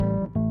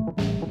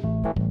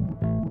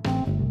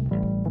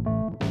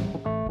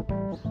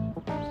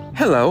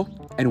Hello,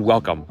 and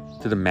welcome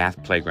to the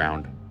Math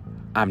Playground.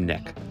 I'm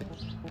Nick.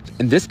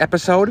 In this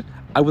episode,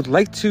 I would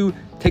like to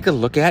take a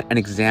look at and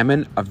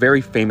examine a very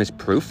famous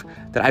proof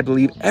that I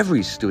believe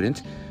every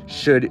student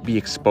should be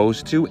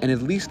exposed to and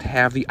at least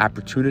have the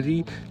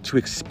opportunity to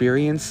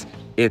experience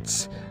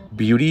its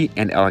beauty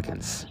and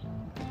elegance.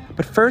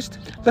 But first,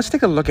 let's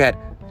take a look at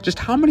just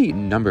how many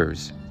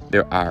numbers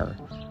there are.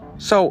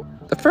 So,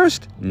 the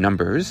first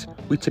numbers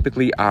we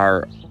typically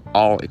are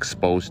all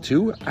exposed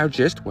to are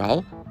just,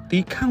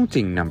 the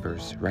counting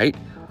numbers, right?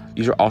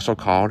 These are also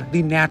called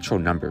the natural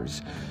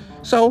numbers.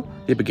 So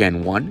they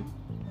begin 1,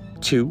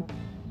 2,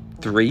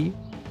 3,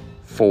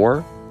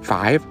 4,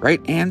 5, right?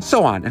 And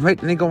so on. And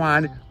they go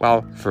on,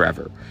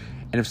 forever.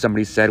 And if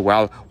somebody said,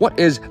 what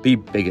is the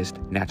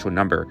biggest natural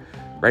number?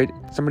 Right?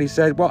 Somebody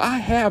said,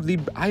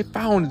 I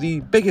found the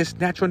biggest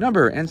natural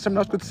number. And someone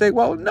else could say,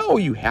 no,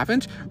 you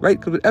haven't, right?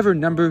 Because whatever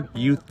number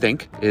you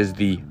think is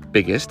the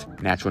biggest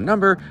natural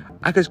number,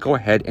 I just go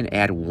ahead and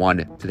add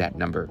 1 to that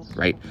number,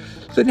 right?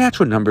 So the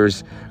natural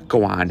numbers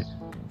go on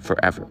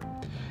forever.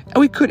 And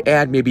we could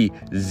add maybe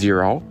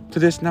 0 to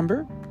this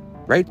number,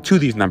 right? To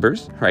these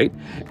numbers, right?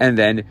 And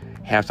then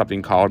have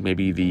something called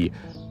maybe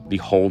the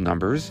whole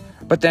numbers.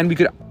 But then we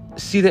could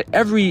see that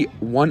every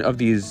one of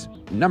these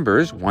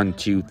numbers, 1,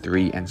 2,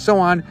 3, and so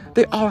on,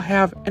 they all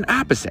have an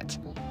opposite,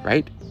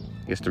 right?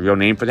 I guess the real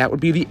name for that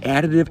would be the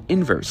additive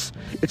inverse.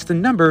 It's the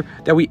number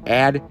that we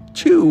add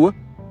to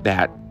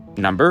that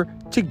number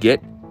to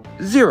get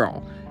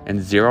 0.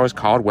 And 0 is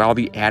called,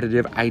 the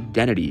additive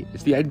identity.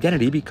 It's the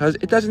identity because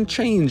it doesn't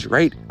change,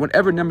 right?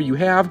 Whatever number you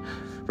have,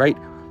 right?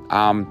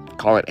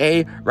 Call it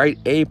A, right?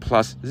 A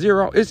plus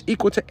 0 is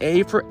equal to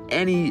A for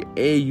any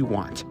A you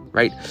want,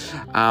 right?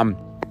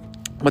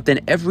 But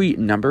then every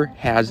number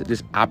has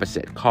this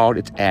opposite called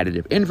its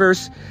additive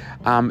inverse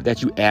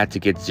that you add to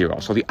get 0.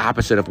 So the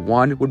opposite of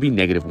 1 would be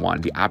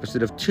 -1. The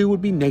opposite of 2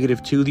 would be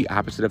 -2. The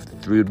opposite of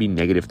 3 would be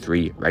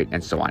 -3, right?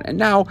 And so on. And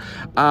now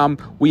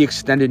we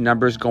extended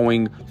numbers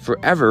going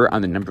forever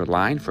on the number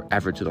line,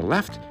 forever to the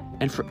left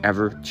and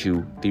forever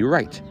to the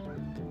right.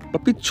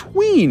 But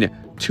between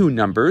two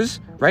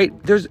numbers, right,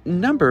 there's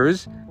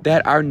numbers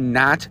that are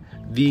not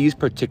these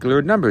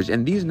particular numbers,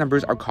 and these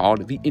numbers are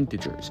called the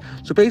integers.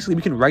 So basically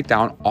we can write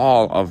down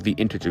all of the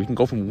integers. We can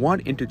go from one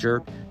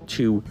integer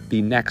to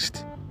the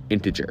next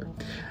integer.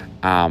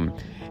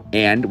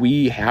 And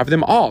we have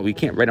them all. We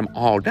can't write them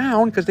all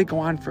down because they go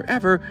on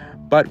forever,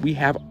 but we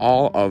have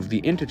all of the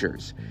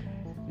integers.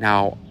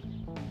 Now,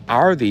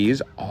 are these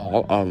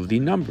all of the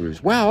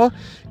numbers? Well,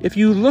 if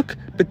you look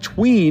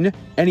between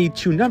any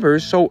two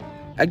numbers, so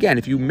again,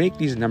 if you make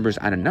these numbers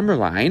on a number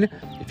line,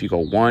 if you go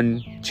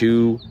 1,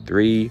 2,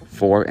 3,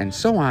 4, and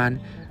so on,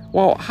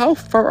 how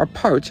far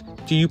apart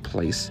do you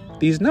place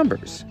these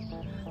numbers?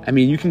 I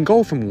mean, you can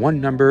go from one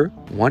number,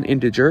 one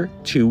integer,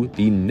 to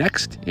the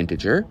next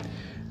integer,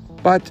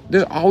 but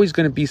there's always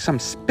going to be some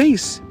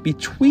space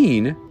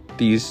between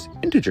these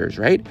integers,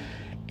 right?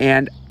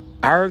 And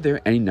are there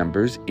any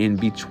numbers in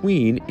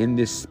between in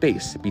this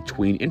space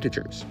between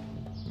integers?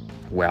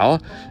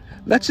 Well,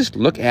 let's just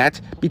look at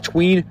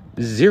between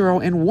 0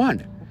 and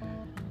 1.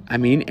 I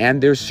mean,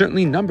 and there's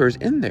certainly numbers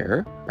in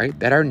there, right,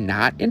 that are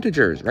not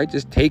integers, right?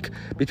 Just take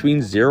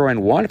between 0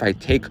 and 1. If I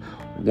take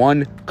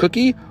one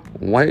cookie,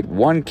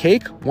 one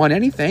cake, one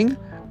anything,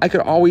 I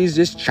could always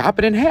just chop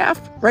it in half,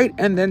 right?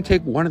 And then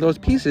take one of those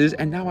pieces,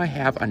 and now I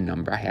have a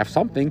number. I have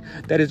something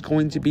that is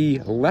going to be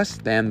less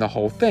than the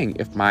whole thing.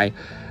 If my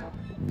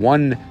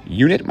one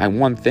unit, my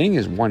one thing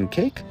is one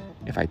cake,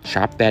 if I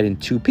chop that in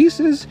 2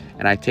 pieces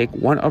and I take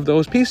one of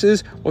those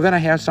pieces, then I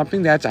have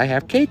something I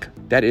have cake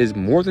that is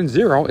more than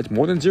 0. It's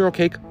more than 0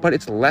 cake, but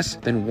it's less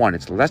than 1.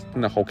 It's less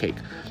than the whole cake.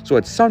 So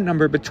it's some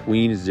number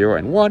between 0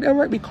 and 1. And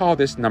we call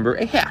this number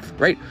a half,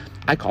 right?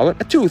 I call it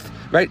a tooth,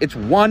 right? It's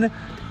 1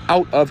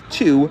 out of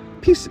 2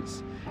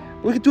 pieces.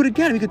 We could do it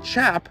again. We could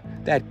chop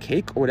that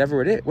cake or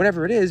whatever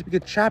it is, we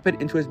could chop it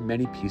into as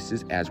many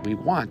pieces as we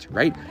want,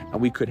 right? And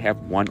we could have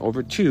 1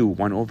 over 2,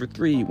 1 over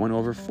 3, 1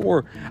 over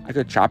 4. I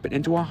could chop it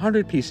into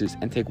 100 pieces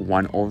and take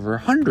 1 over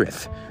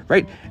 100th,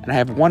 right? And I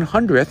have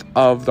 1/100th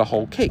of the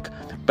whole cake.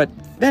 But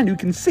then you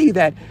can see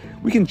that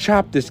we can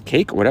chop this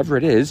cake, or whatever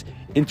it is,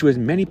 into as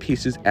many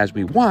pieces as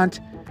we want,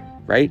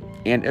 right?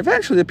 And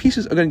eventually the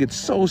pieces are going to get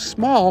so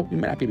small, we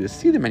might not be able to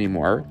see them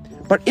anymore.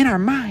 But in our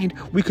mind,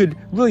 we could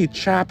really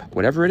chop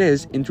whatever it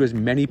is into as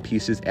many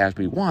pieces as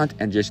we want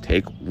and just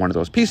take one of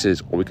those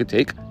pieces. Or we could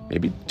take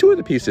maybe 2 of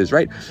the pieces,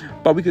 right?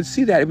 But we could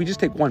see that if we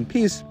just take one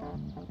piece,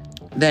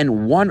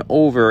 then 1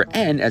 over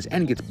n, as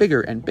n gets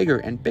bigger and bigger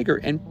and bigger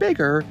and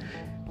bigger,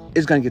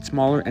 is going to get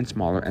smaller and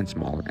smaller and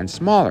smaller and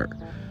smaller.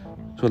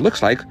 So it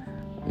looks like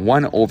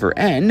 1 over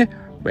n,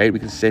 right? We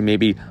can say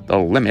maybe the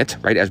limit,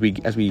 right? As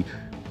we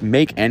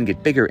make n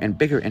get bigger and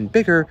bigger and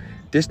bigger,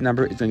 this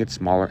number is going to get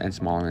smaller and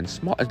smaller and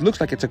smaller. It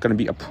looks like it's going to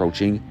be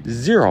approaching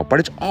 0, but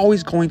it's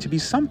always going to be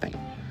something.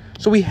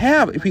 So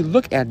if we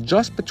look at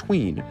just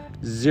between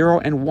 0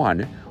 and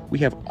 1, we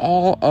have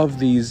all of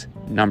these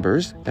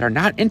numbers that are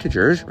not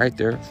integers, right?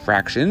 They're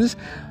fractions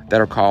that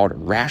are called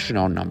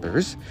rational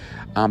numbers.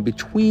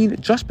 Between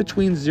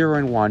 0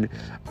 and 1,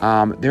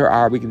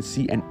 we can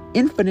see an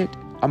infinite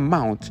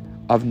amount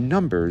of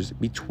numbers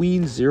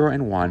between 0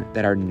 and 1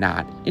 that are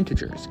not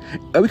integers.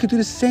 We could do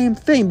the same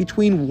thing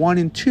between 1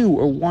 and 2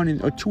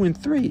 or 2 and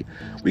 3.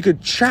 We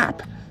could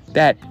chop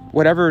that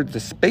whatever the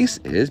space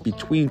is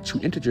between two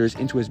integers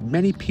into as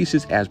many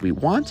pieces as we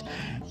want,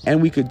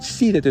 and we could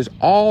see that there's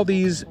all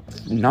these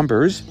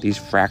numbers, these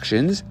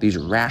fractions, these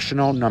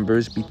rational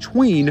numbers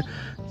between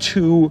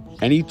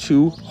any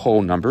two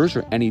whole numbers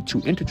or any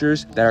two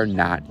integers that are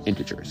not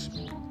integers.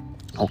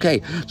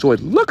 Okay, so it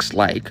looks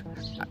like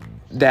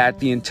that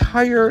the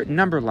entire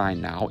number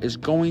line now is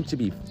going to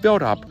be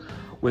filled up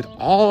with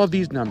all of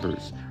these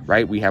numbers,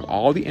 right? We have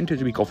all the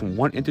integers. We go from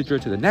one integer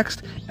to the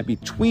next, and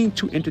between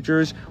two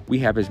integers, we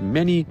have as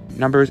many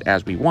numbers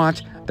as we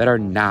want that are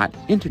not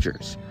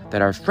integers,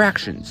 that are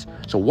fractions.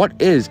 So what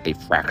is a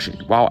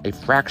fraction? Well, a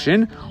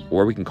fraction,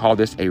 or we can call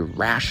this a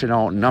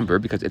rational number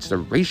because it's the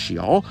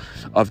ratio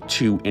of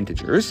two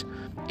integers.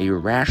 A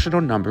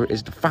rational number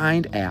is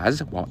defined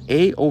as,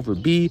 a over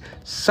b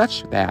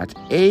such that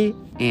a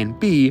and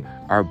b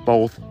are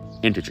both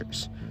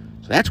integers.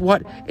 So that's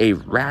what a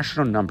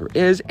rational number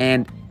is,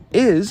 and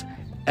is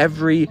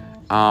every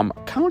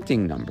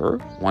counting number,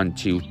 1,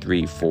 2,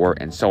 3, 4,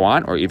 and so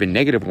on, or even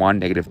 -1,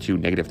 -2,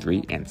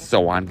 -3, and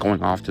so on,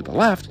 going off to the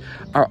left,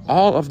 are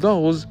all of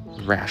those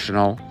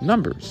rational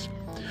numbers.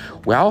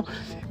 Well,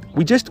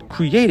 we just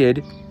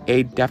created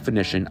a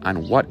definition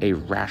on what a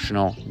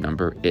rational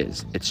number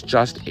is. It's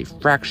just a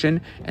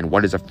fraction, and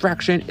what is a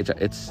fraction?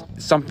 It's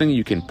something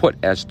you can put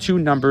as two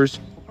numbers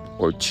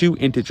or two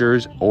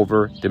integers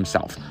over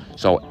themselves.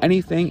 So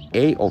anything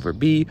a over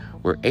b,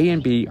 where a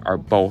and b are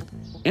both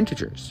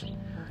integers.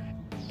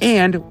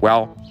 And,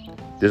 well,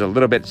 there's a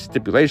little bit of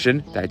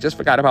stipulation that I just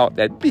forgot about,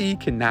 that b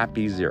cannot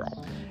be 0.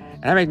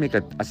 And I might make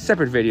a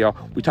separate video.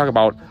 We talk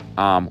about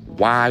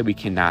why we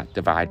cannot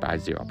divide by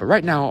 0. But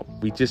right now,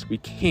 we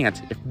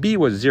can't. If b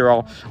was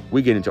 0,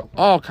 we get into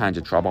all kinds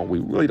of trouble. We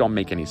really don't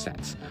make any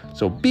sense.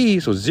 So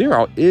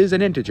 0 is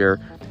an integer,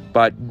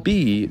 but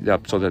b,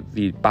 so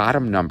the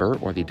bottom number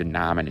or the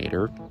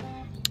denominator,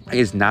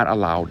 is not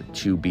allowed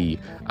to be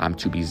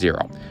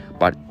 0.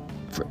 But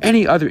for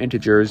any other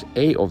integers,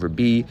 a over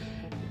b,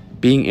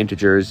 being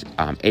integers,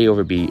 a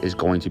over b is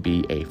going to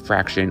be a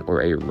fraction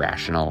or a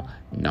rational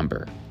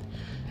number.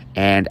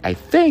 And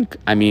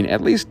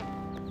at least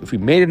if we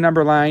made a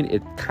number line,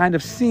 it kind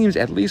of seems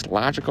at least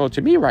logical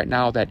to me right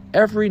now that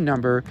every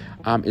number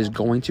is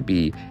going to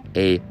be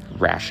a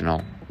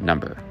rational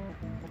number.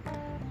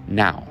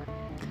 Now,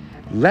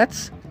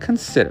 let's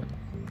consider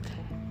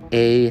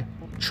a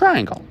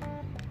triangle,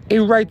 a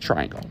right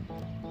triangle.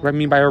 What do I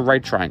mean by a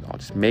right triangle?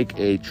 Just make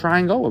a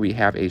triangle where we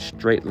have a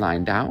straight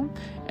line down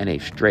and a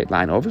straight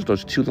line over. So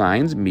those two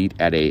lines meet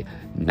at a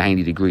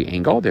 90-degree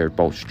angle. They're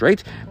both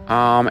straight.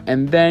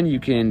 And then you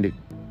can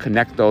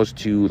connect those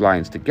two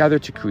lines together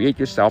to create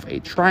yourself a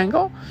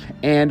triangle,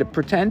 and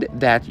pretend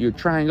that your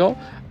triangle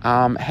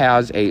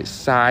has a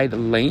side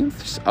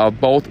lengths of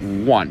both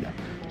 1.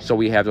 So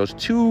we have those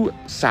two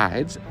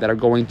sides that are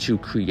going to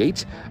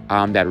create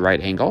that right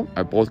angle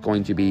are both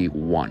going to be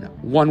 1.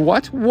 1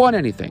 what? 1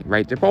 anything,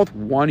 right? They're both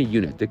 1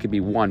 unit. They could be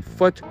 1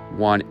 foot,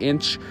 1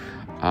 inch,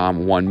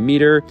 1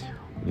 meter,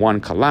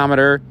 1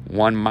 kilometer,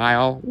 1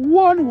 mile,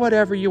 1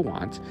 whatever you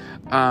want.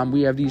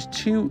 We have these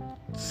two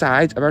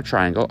sides of our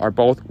triangle are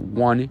both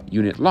 1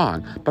 unit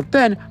long. But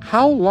then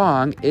how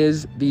long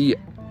is the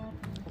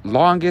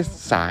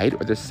longest side,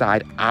 or the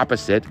side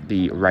opposite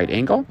the right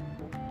angle?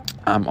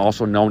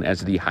 Also known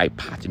as the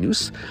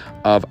hypotenuse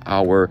of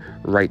our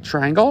right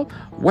triangle?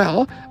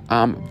 Well,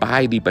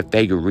 by the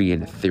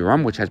Pythagorean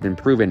theorem, which has been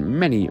proven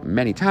many,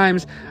 many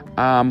times,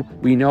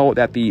 we know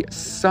that the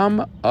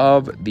sum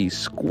of the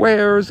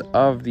squares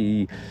of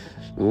the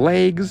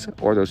legs,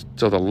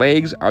 so the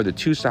legs are the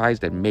two sides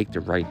that make the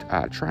right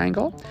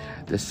triangle.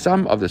 The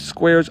sum of the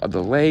squares of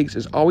the legs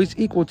is always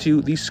equal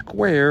to the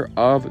square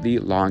of the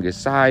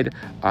longest side,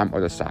 or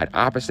the side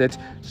opposite.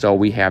 So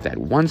we have that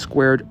 1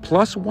 squared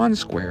plus 1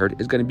 squared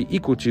is going to be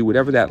equal to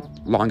whatever that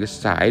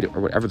longest side,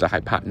 or whatever the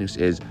hypotenuse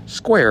is,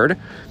 squared.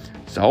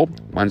 So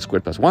 1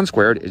 squared plus 1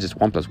 squared is just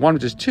 1 plus 1,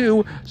 which is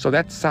 2. So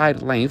that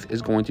side length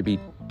is going to be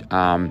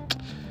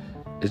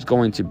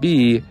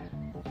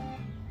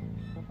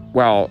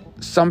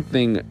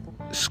something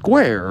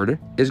squared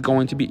is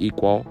going to be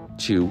equal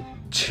to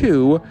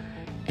 2,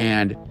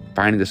 and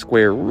finding the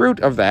square root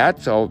of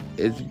that, so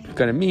it's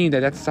going to mean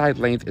that side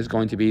length is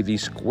going to be the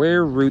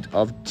square root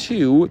of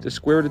 2. The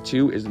square root of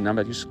 2 is the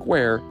number that you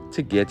square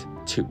to get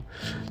 2.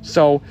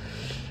 So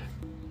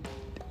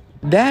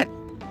that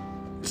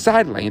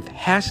side length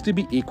has to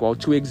be equal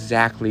to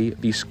exactly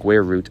the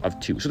square root of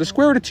 2. So the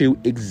square root of 2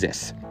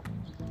 exists.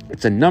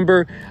 It's a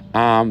number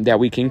that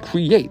we can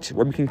create,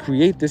 where we can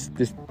create this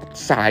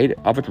side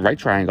of a right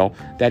triangle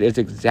that is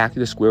exactly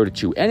the square root of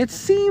 2. And it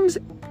seems,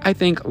 I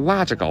think,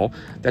 logical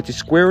that the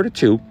square root of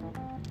 2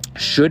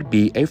 should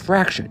be a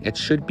fraction. It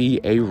should be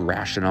a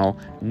rational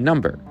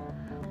number.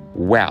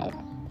 Well,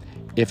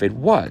 if it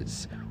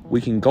was,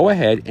 we can go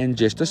ahead and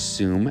just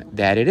assume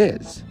that it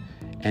is,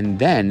 and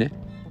then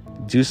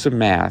do some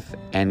math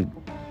and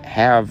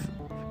have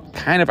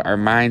kind of our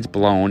minds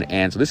blown.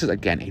 And so this is,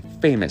 again, a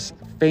famous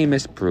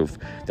proof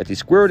that the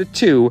square root of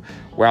 2,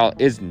 well,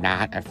 is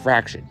not a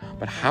fraction.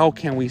 But how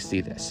can we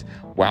see this?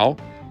 Well,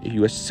 if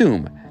you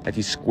assume that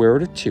the square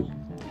root of 2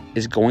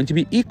 is going to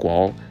be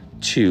equal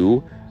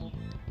to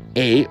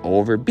a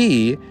over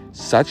b,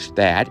 such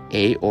that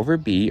a over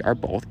b are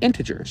both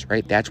integers,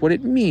 right? That's what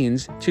it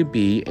means to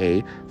be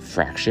a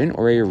fraction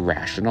or a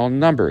rational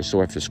number.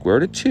 So if the square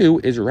root of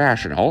 2 is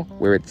rational,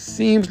 where it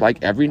seems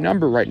like every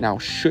number right now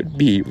should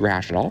be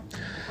rational,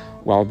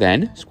 well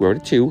then, square root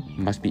of 2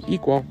 must be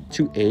equal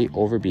to a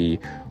over b,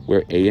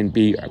 where a and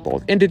b are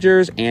both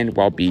integers, and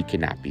while b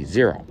cannot be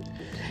 0.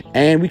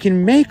 And we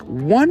can make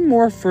one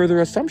more further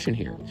assumption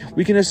here.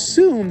 We can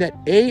assume that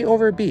a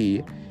over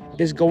b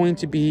is going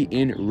to be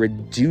in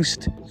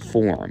reduced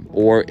form,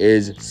 or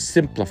is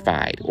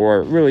simplified,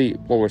 or really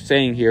what we're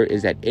saying here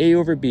is that a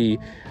over b,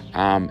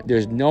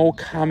 there's no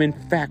common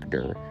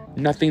factor,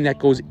 nothing that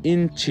goes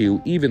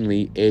into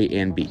evenly a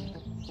and b.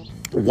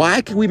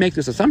 Why can we make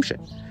this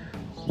assumption?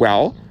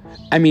 Well,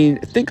 I mean,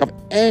 think of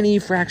any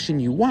fraction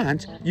you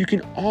want. You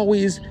can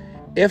always,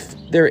 if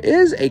there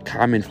is a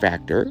common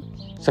factor,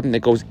 something that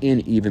goes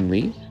in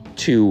evenly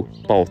to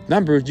both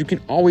numbers, you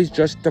can always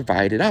just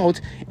divide it out,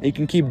 and you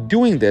can keep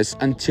doing this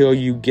until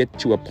you get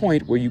to a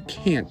point where you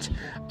can't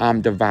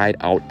divide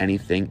out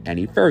anything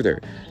any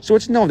further. So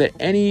it's known that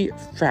any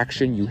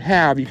fraction you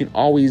have, you can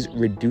always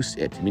reduce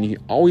it. I mean, you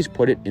can always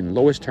put it in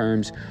lowest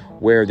terms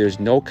where there's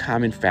no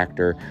common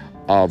factor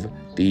of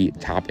the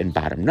top and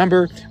bottom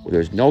number, where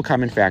there's no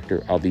common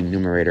factor of the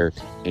numerator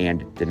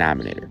and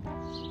denominator.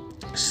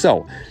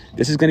 So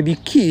this is going to be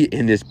key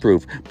in this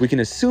proof. We can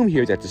assume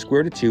here that the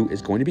square root of 2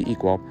 is going to be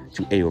equal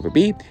to a over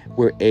b,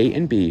 where a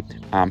and b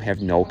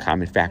have no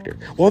common factor.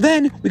 Well,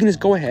 then we can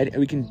just go ahead and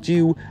we can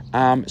do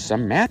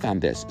some math on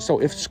this. So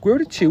if square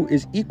root of 2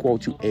 is equal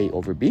to a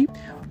over b,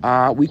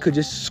 we could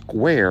just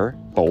square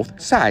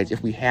both sides.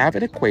 If we have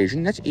an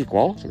equation that's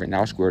equal, so right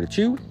now square root of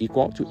 2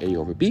 equal to a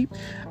over b,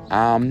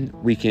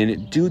 we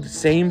can do the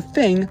same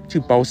thing to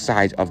both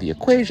sides of the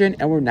equation,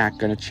 and we're not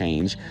going to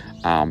change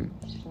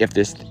if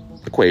this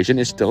equation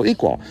is still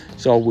equal.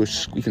 So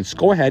we can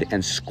go ahead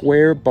and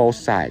square both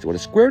sides. Well, the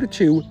square root of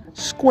 2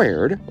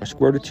 squared, or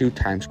square root of 2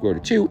 times square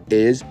root of 2,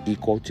 is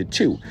equal to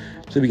 2.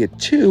 So we get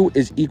 2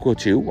 is equal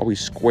to, well, we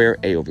square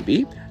a over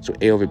b. So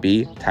a over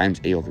b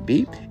times a over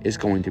b is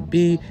going to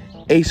be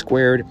a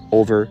squared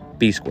over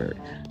b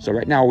squared. So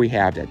right now we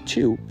have that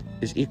 2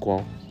 is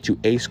equal to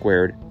a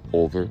squared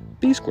over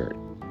b squared.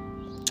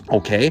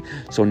 Okay,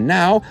 so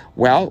now,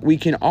 well, we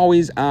can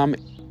always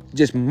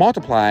just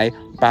multiply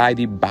by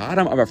the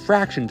bottom of a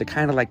fraction to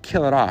kind of like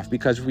kill it off,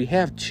 because if we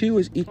have 2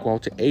 is equal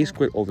to a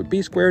squared over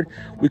b squared,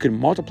 we can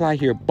multiply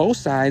here both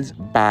sides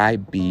by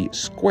b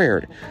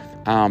squared,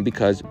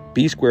 because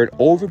b squared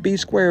over b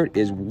squared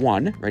is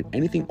 1, right?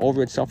 Anything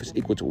over itself is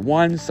equal to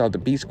 1, so the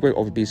b squared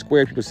over b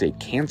squared, people say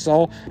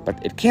cancel,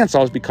 but it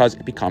cancels because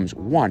it becomes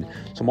 1.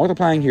 So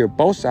multiplying here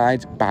both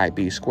sides by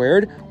b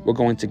squared, we're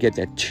going to get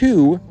that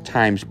 2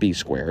 times b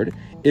squared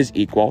is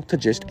equal to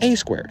just a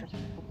squared.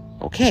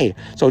 Okay,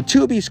 so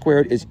 2b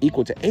squared is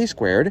equal to a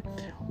squared.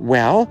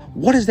 Well,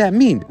 what does that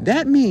mean?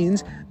 That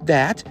means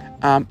that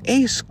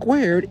a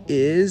squared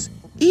is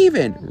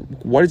even.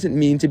 What does it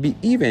mean to be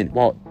even?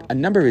 Well, a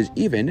number is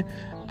even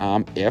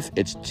if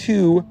it's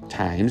 2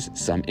 times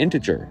some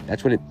integer.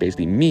 That's what it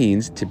basically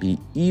means to be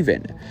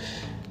even.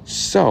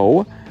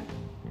 So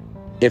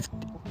if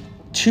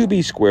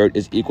 2b squared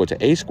is equal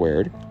to a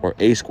squared, or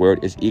a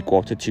squared is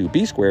equal to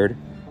 2b squared,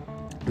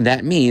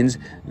 that means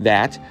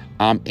that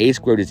a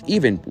squared is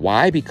even.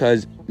 Why?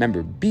 Because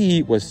remember,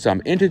 b was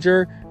some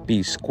integer,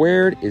 b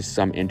squared is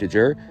some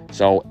integer,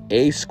 so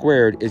a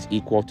squared is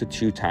equal to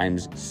 2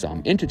 times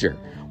some integer.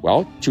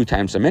 Well, 2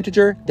 times some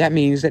integer, that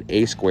means that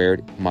a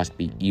squared must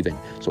be even.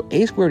 So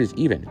a squared is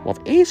even. Well,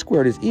 if a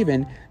squared is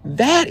even,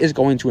 that is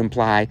going to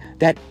imply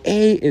that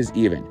a is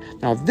even.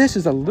 Now, this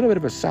is a little bit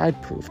of a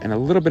side proof and a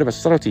little bit of a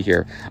subtlety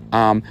here.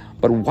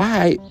 But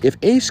why, if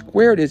a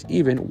squared is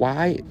even,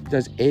 why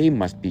does a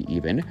must be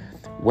even?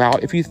 Well,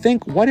 if you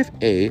think, what if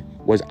a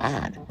was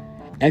odd?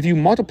 And if you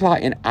multiply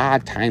an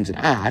odd times an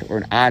odd, or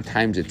an odd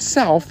times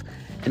itself,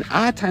 an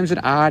odd times an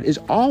odd is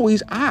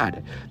always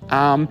odd.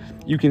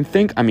 You can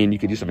think, I mean, you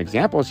could do some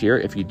examples here.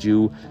 If you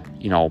do,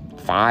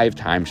 5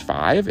 times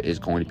 5 is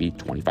going to be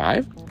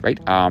 25, right?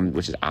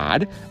 Which is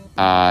odd.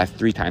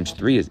 3 times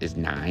 3 is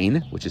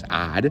 9, which is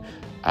odd.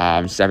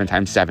 7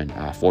 times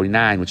 7,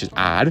 49, which is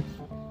odd.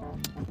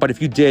 But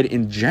if you did,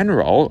 in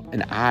general,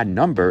 an odd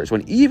number, so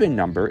an even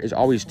number is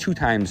always 2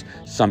 times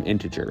some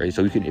integer, right?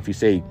 So you can, if you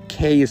say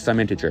k is some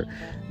integer,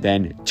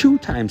 then 2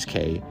 times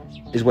k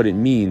is what it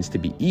means to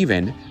be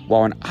even,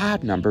 while an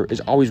odd number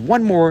is always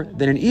 1 more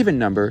than an even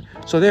number.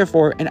 So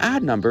therefore, an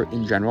odd number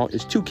in general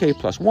is 2k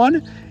plus 1.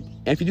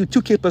 And if you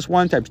do 2k plus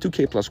 1 times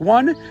 2k plus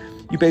 1,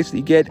 you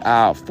basically get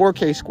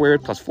 4k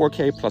squared plus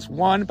 4k plus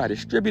 1 by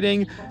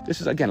distributing.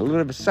 This is, again, a little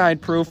bit of a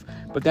side proof,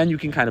 but then you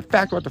can kind of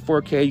factor out the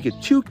 4k. You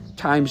get 2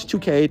 times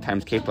 2k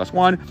times k plus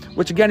 1,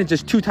 which again is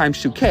just 2 times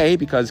 2k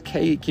because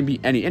k can be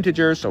any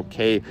integer, so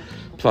k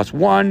plus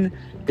 1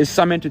 is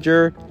some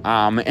integer,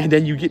 and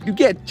then you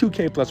get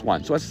 2k plus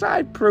 1. So a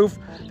side proof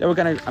that we're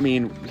gonna,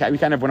 we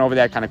kind of went over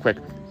that kind of quick,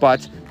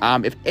 but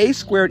if a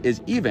squared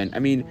is even,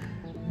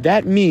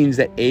 that means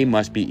that a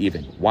must be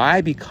even.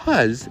 Why?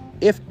 Because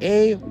if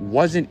a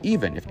wasn't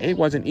even,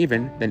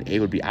 then a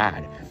would be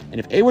odd. And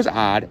if a was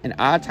odd, an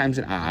odd times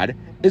an odd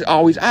is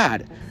always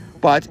odd.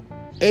 But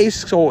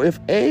so if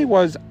a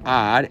was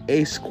odd,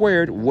 a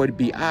squared would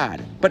be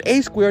odd. But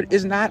a squared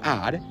is not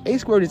odd. A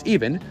squared is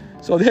even.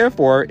 So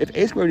therefore, if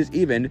a squared is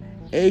even,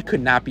 a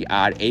could not be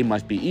odd, a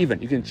must be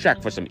even. You can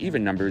check for some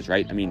even numbers,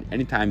 right?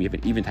 Anytime you have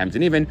an even times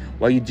an even,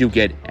 well, you do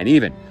get an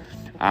even.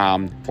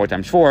 4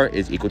 times 4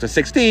 is equal to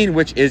 16,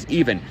 which is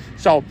even.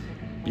 So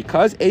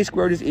because a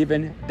squared is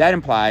even, that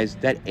implies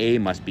that a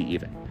must be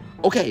even.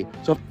 Okay,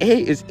 so if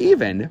a is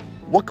even,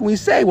 what can we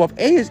say? Well, if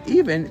a is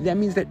even, that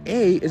means that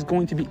a is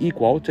going to be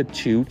equal to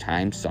 2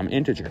 times some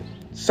integer.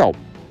 So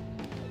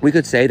we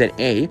could say that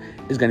a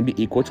is going to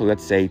be equal to,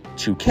 let's say,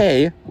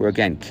 2k, where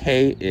again,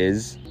 k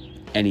is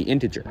any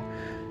integer.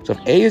 So if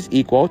a is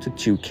equal to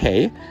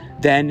 2k,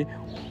 then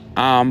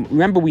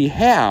remember we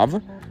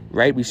have,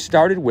 right, we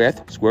started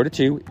with square root of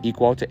 2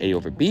 equal to a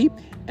over b,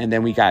 and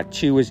then we got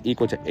 2 is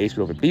equal to a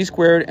squared over b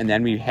squared, and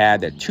then we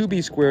had that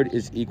 2b squared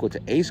is equal to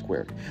a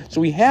squared.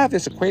 So we have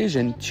this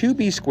equation,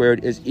 2b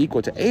squared is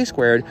equal to a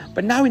squared,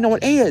 but now we know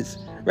what a is,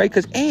 right?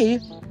 Because a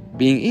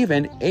being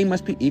even, a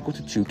must be equal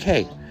to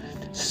 2k.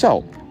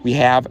 So we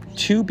have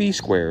 2b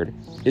squared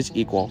is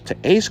equal to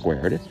a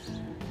squared,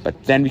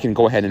 but then we can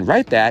go ahead and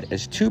write that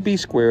as 2b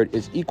squared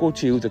is equal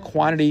to the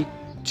quantity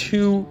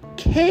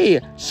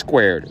 2k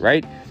squared,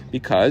 right?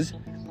 Because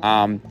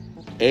a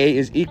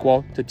is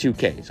equal to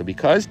 2k. So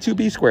because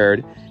 2b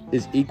squared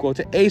is equal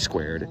to a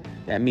squared,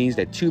 that means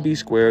that 2b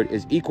squared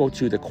is equal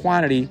to the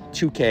quantity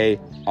 2k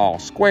all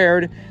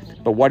squared.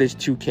 But what is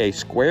 2k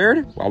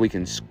squared? Well,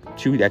 that's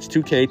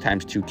 2k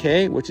times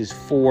 2k, which is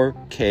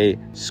 4k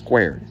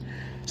squared.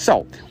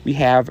 So we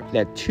have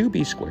that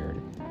 2b squared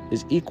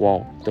is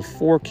equal to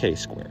 4k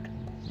squared.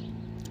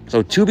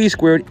 So 2b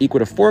squared equal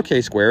to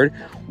 4k squared.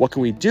 What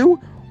can we do?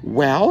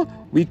 Well,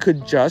 we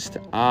could just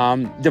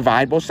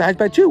divide both sides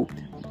by 2.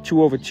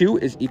 2 over 2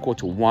 is equal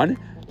to 1.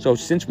 So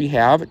since we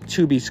have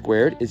 2b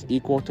squared is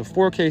equal to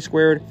 4k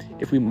squared,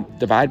 if we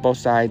divide both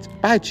sides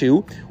by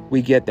 2,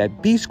 we get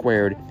that b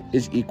squared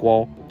is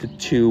equal to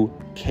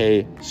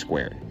 2k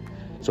squared.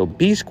 So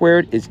b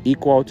squared is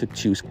equal to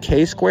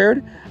 2k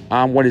squared.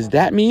 What does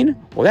that mean?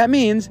 Well, that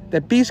means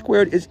that b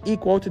squared is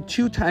equal to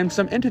 2 times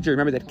some integer.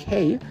 Remember that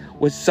k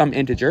was some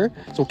integer,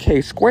 so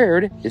k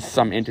squared is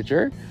some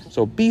integer.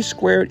 So b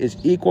squared is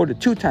equal to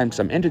 2 times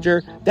some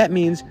integer. That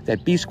means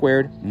that b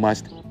squared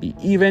must be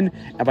even.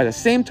 And by the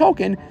same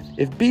token,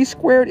 if b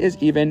squared is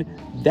even,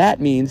 that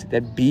means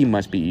that b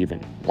must be even.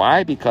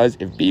 Why? Because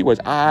if b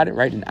was odd,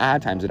 right, an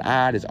odd times an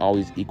odd is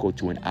always equal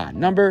to an odd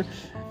number.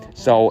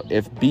 So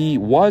if b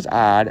was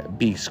odd,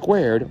 b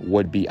squared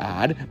would be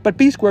odd, but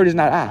b squared is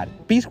not odd.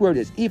 B squared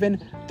is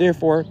even,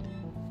 therefore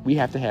we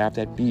have to have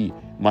that b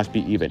must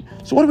be even.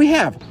 So what do we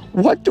have?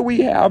 What do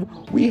we have?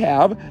 We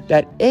have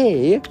that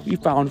a, we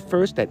found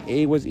first that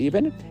a was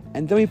even,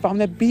 and then we found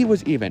that b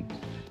was even.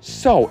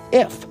 So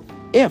if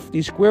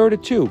the square root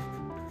of 2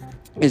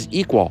 is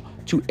equal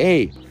to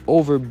a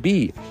over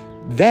b,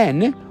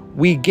 then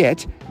we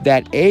get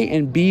that a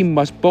and b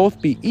must both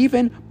be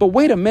even, but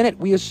wait a minute,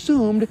 we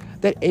assumed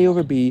that a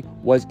over b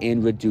was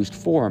in reduced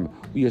form.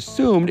 We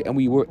assumed, and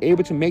we were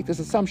able to make this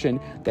assumption,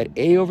 that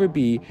a over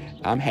b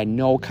had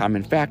no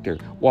common factor.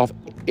 Well,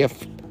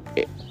 if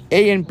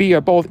a and b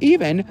are both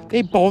even,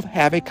 they both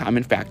have a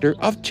common factor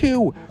of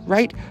 2,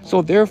 right?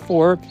 So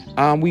therefore,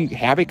 we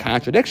have a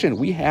contradiction.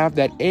 We have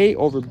that a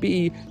over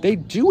b, they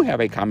do have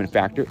a common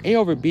factor. A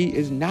over b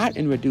is not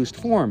in reduced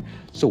form.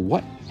 So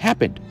what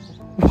happened?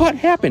 What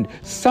happened?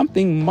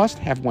 Something must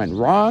have went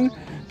wrong,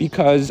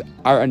 because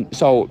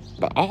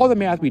all the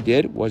math we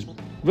did was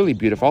really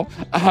beautiful.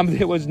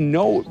 There was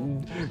no,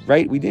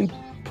 right? We didn't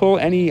pull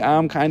any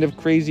kind of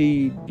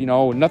crazy,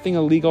 nothing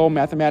illegal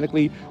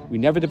mathematically. We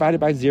never divided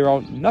by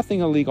 0.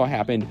 Nothing illegal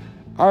happened.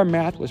 Our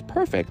math was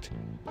perfect,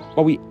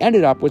 but we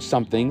ended up with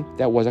something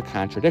that was a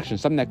contradiction,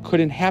 something that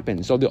couldn't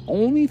happen. So the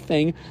only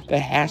thing that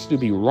has to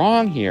be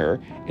wrong here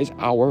is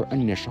our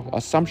initial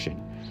assumption.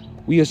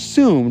 We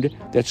assumed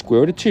that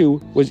square root of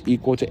 2 was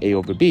equal to a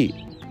over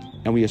b.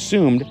 And we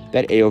assumed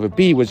that a over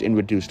b was in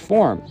reduced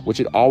form, which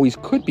it always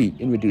could be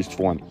in reduced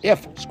form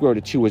if square root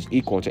of 2 was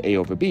equal to a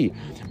over b.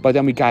 But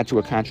then we got to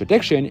a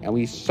contradiction, and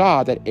we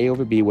saw that a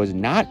over b was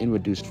not in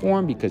reduced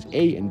form because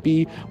a and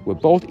b were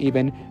both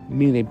even,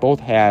 meaning they both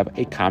have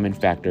a common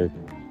factor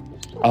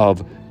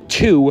of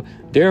 2.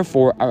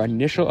 Therefore, our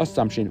initial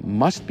assumption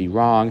must be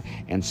wrong,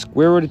 and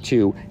square root of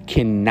 2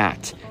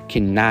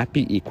 cannot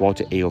be equal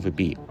to a over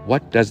b.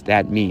 What does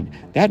that mean?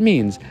 That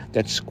means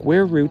that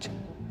square root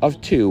of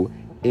 2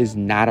 is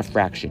not a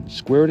fraction.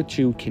 Square root of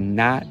 2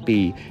 cannot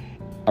be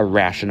a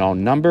rational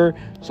number.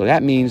 So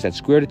that means that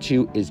square root of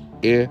 2 is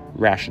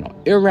irrational.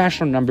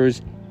 Irrational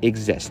numbers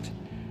exist,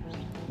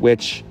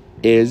 which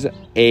is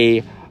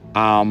a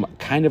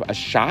kind of a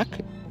shock.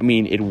 I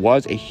mean, it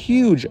was a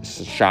huge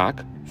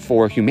shock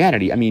for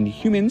humanity. I mean,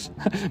 humans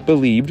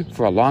believed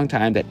for a long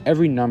time that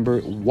every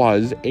number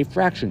was a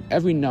fraction.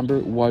 Every number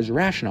was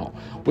rational,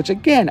 which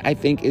again, I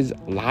think is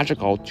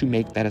logical to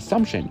make that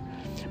assumption.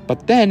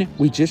 But then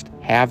we just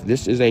have,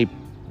 this is a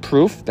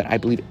proof that I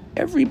believe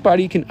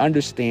everybody can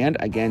understand.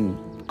 Again,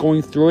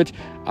 going through it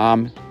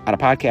on a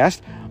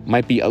podcast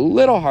might be a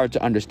little hard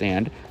to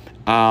understand,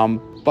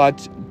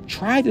 but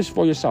try this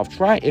for yourself.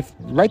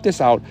 Write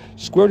this out,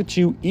 square root of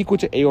 2 equal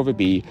to a over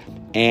b,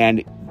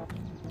 and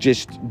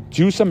just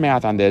do some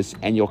math on this,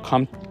 and you'll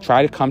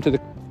try to come to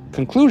the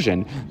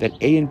conclusion that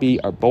a and b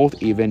are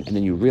both even, and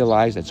then you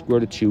realize that square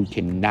root of 2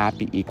 cannot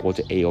be equal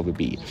to a over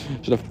b.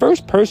 So the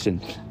first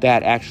person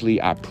that actually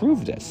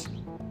proved this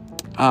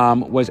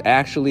was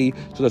actually,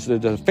 so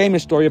there's a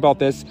famous story about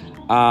this.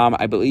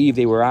 I believe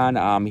they were on,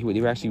 he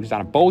was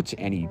on a boat,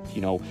 and he,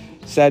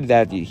 said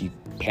that he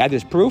had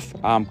this proof,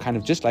 kind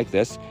of just like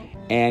this,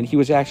 and he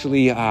was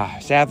actually,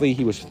 sadly,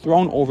 he was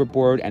thrown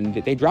overboard, and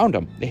they drowned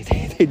him.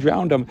 They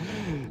drowned him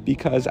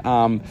because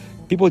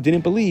people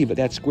didn't believe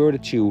that square root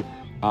of 2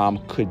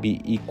 could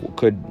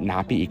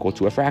not be equal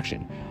to a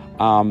fraction.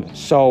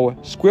 So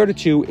square root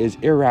of 2 is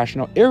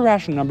irrational.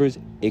 Irrational numbers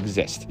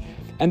exist.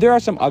 And there are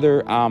some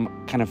other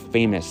kind of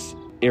famous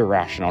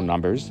irrational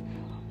numbers,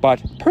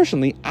 but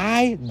personally,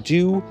 I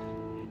do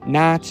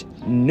not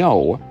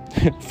know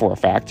for a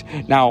fact.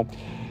 Now,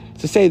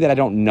 to say that I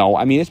don't know,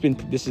 I mean, it's been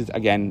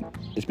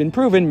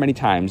proven many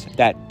times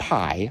that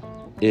pi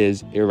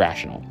is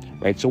irrational,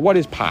 right? So what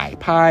is pi?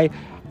 Pi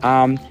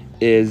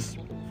is,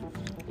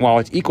 well,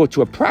 it's equal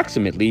to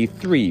approximately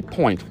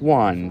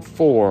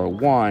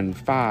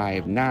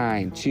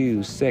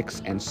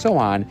 3.1415926, and so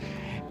on.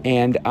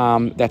 And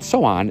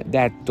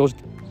that those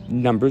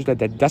numbers,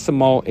 that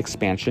decimal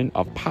expansion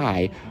of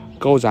pi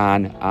goes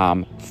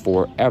on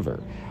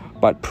forever.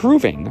 But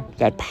proving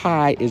that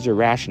pi is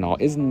irrational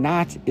is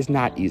not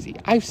easy.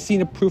 I've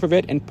seen a proof of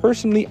it, and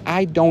personally,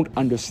 I don't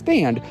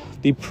understand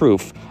the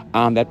proof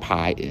that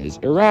pi is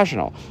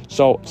irrational.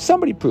 So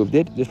somebody proved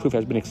it. This proof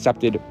has been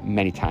accepted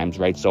many times,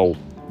 right? So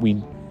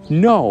we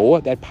know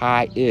that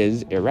pi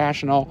is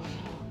irrational,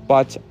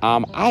 but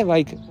I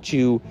like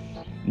to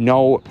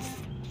know.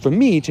 For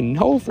me to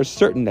know for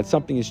certain that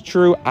something is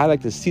true, I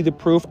like to see the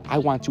proof. I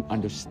want to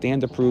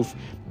understand the proof,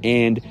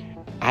 and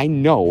I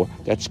know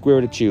that square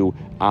root of 2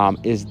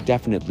 is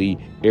definitely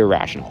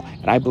irrational.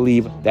 And I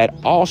believe that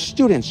all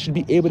students should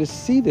be able to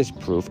see this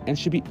proof and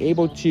should be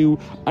able to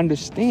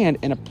understand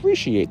and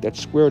appreciate that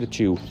square root of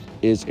 2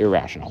 is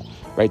irrational,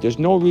 right? There's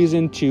no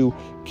reason to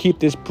keep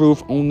this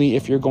proof only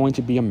if you're going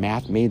to be a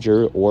math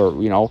major or,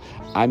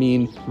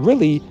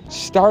 really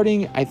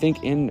starting, I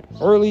think, in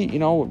early,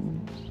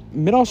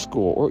 middle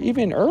school or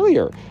even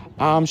earlier,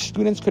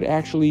 students could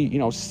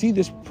actually, see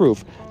this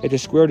proof that the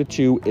square root of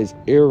 2 is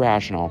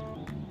irrational,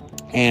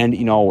 and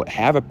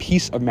have a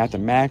piece of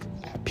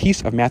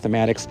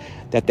mathematics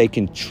that they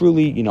can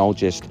truly,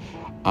 just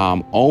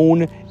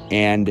own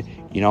and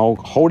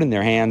hold in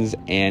their hands,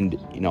 and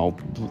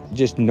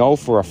just know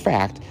for a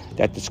fact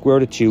that the square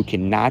root of 2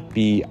 cannot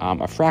be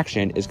a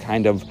fraction is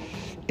kind of,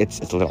 it's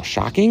a little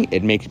shocking.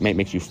 It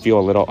makes you feel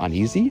a little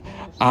uneasy.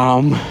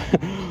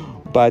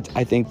 But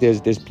I think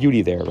there's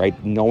beauty there, right?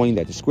 Knowing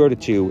that the square root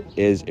of 2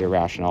 is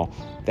irrational,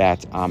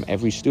 that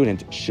every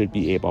student should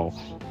be able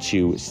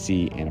to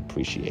see and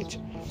appreciate.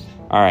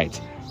 All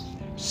right.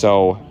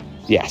 So,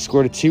 yeah,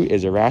 square root of 2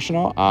 is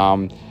irrational.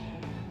 I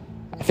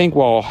think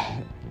we'll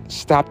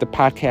stop the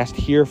podcast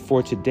here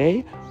for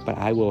today, but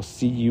I will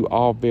see you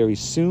all very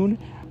soon.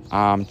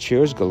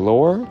 Cheers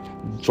galore,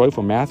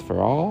 joyful math for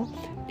all,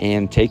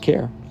 and take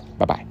care.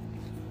 Bye-bye.